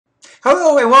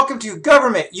Hello and welcome to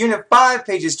Government, Unit 5,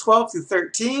 pages 12 through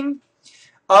 13.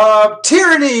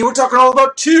 Tyranny! We're talking all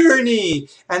about tyranny!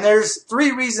 And there's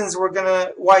three reasons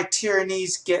why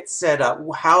tyrannies get set up,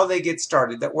 how they get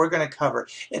started, that we're going to cover.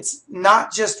 It's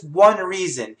not just one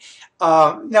reason.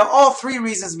 Now, all three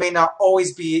reasons may not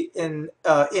always be in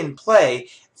play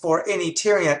for any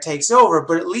tyranny that takes over,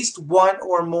 but at least one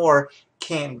or more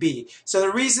can be. So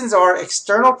the reasons are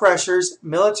external pressures,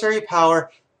 military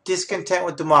power, discontent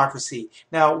with democracy.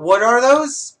 Now, what are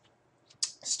those?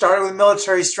 Starting with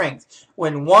military strength.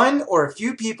 When one or a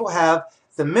few people have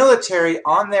the military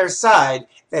on their side,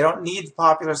 they don't need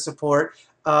popular support.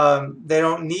 They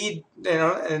don't need,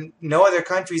 and no other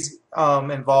countries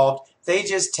involved. They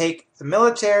just take the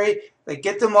military, they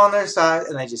get them on their side,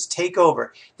 and they just take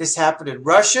over. This happened in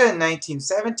Russia in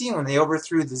 1917 when they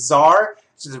overthrew the Tsar,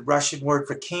 which is the Russian word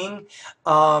for king.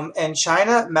 And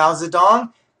China, Mao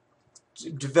Zedong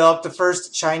developed the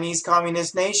first Chinese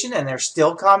communist nation, and they're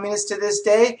still communist to this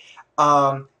day.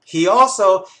 He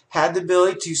also had the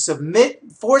ability to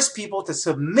force people to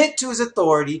submit to his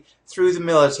authority through the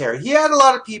military. He had a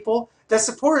lot of people that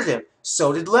supported him.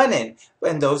 So did Lenin.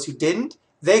 And those who didn't,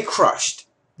 they crushed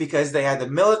because they had the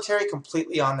military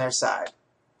completely on their side.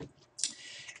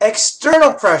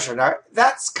 External pressure. Now,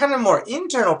 that's kind of more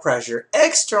internal pressure.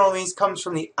 External means comes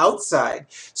from the outside.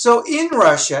 So in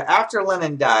Russia, after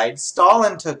Lenin died,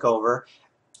 Stalin took over.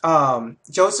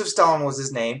 Joseph Stalin was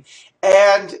his name.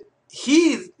 And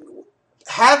he,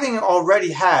 having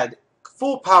already had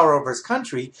full power over his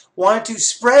country, wanted to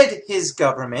spread his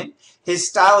government, his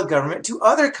style of government, to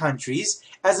other countries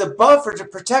as a buffer to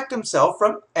protect himself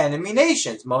from enemy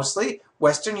nations, mostly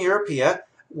Western European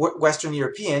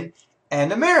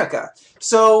and America.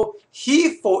 So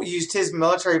he used his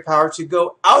military power to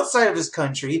go outside of his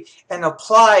country and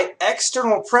apply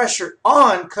external pressure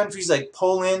on countries like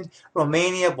Poland,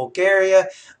 Romania, Bulgaria,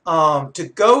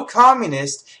 to go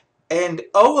communist and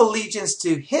owe allegiance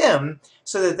to him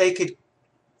so that they could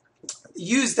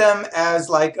use them as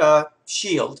like a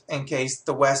shield in case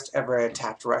the West ever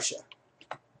attacked Russia.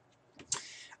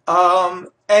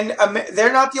 And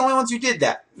they're not the only ones who did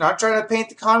that. Not trying to paint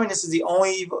the communists as the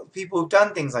only people who've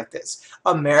done things like this.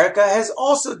 America has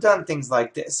also done things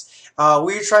like this.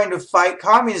 We're trying to fight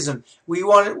communism.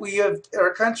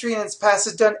 Our country in its past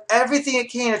has done everything it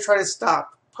can to try to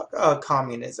stop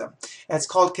communism. And it's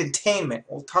called containment.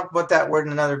 We'll talk about that word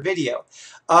in another video.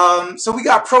 So we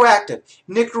got proactive.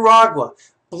 Nicaragua,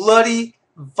 bloody,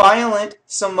 violent,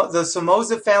 the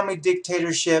Somoza family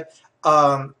dictatorship,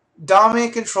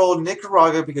 dominant controlled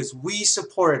Nicaragua because we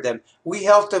supported them. We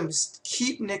helped them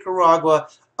keep Nicaragua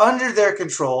under their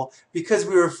control because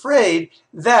we were afraid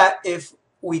that if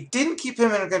we didn't keep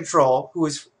him in control, who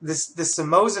was this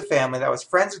Somoza family that was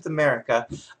friends with America,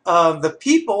 the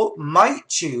people might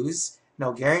choose,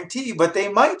 no guarantee, but they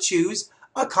might choose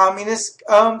a communist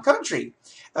country,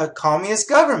 a communist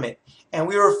government. And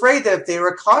we were afraid that if they were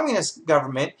a communist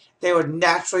government, they would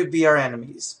naturally be our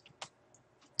enemies.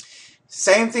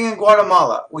 Same thing in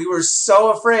Guatemala. We were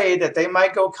so afraid that they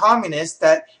might go communist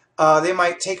that they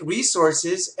might take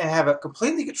resources and have it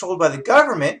completely controlled by the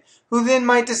government, who then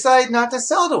might decide not to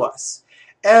sell to us.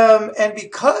 And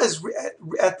because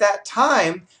at that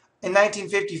time, in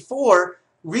 1954,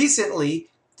 recently,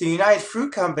 the United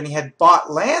Fruit Company had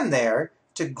bought land there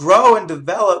to grow and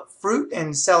develop fruit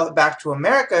and sell it back to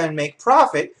America and make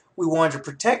profit. We wanted to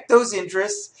protect those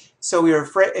interests. So we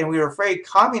were afraid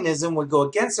communism would go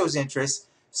against those interests.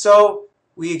 So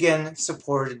we again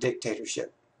supported a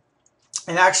dictatorship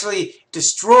and actually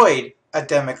destroyed a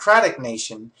democratic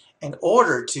nation in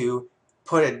order to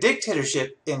put a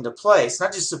dictatorship into place.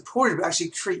 Not just supported, but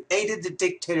actually created the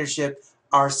dictatorship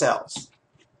ourselves.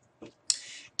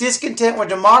 Discontent with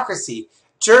democracy.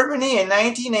 Germany in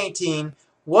 1918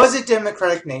 was a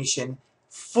democratic nation,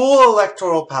 full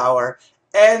electoral power,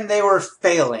 and they were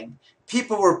failing.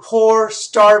 People were poor,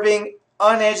 starving,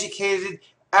 uneducated.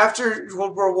 After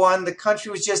World War I, the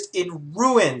country was just in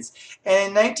ruins. And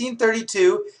in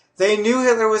 1932, they knew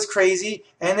Hitler was crazy,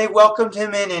 and they welcomed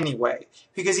him in anyway,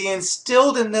 because he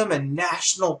instilled in them a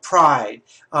national pride.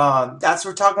 That's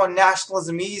what we're talking about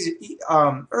nationalism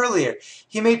earlier.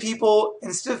 He made people,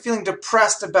 instead of feeling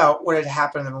depressed about what had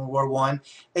happened in World War I,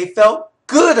 they felt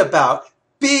good about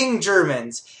being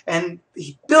Germans, and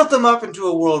he built them up into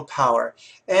a world power.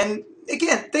 And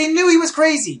again, they knew he was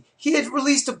crazy. He had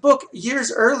released a book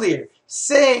years earlier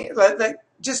saying that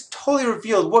just totally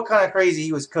revealed what kind of crazy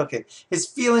he was cooking. His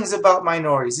feelings about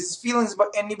minorities, his feelings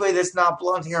about anybody that's not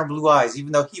blonde hair and blue eyes,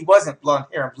 even though he wasn't blonde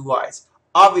hair and blue eyes.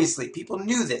 Obviously, people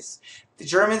knew this. The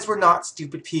Germans were not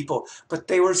stupid people, but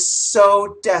they were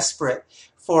so desperate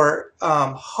for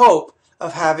hope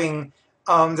of having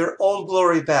their old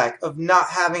glory back, of not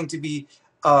having to be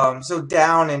so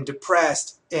down and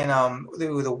depressed and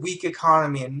with a weak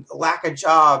economy and lack of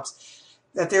jobs,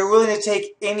 that they're willing to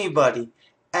take anybody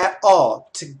at all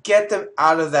to get them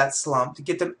out of that slump, to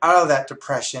get them out of that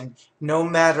depression, no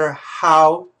matter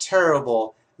how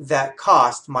terrible that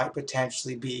cost might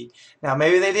potentially be. Now,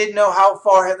 maybe they didn't know how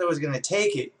far Hitler was going to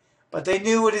take it, but they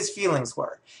knew what his feelings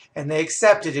were, and they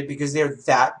accepted it because they're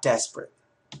that desperate.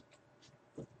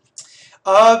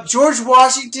 George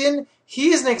Washington, he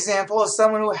is an example of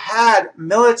someone who had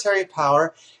military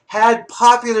power, had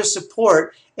popular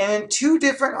support, and had two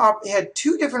different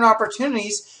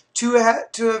opportunities to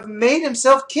have made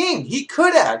himself king. He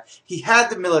could have. He had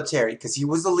the military because he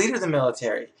was the leader of the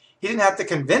military. He didn't have to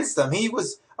convince them. He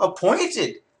was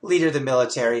appointed leader of the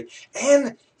military,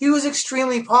 and he was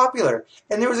extremely popular.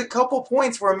 And there was a couple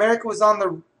points where America was on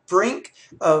the brink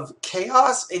of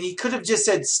chaos, and he could have just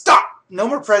said, "Stop! No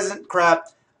more president crap.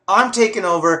 I'm taking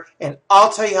over, and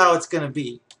I'll tell you how it's going to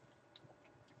be."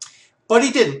 But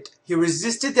he didn't. He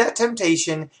resisted that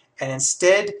temptation and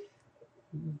instead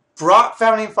brought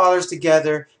founding fathers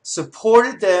together,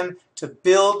 supported them to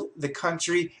build the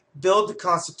country, build the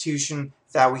Constitution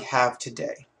that we have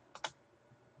today.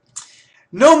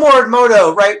 No more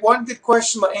Edmodo. Write one good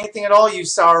question about anything at all you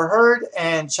saw or heard,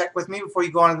 and check with me before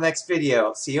you go on to the next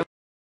video. See you.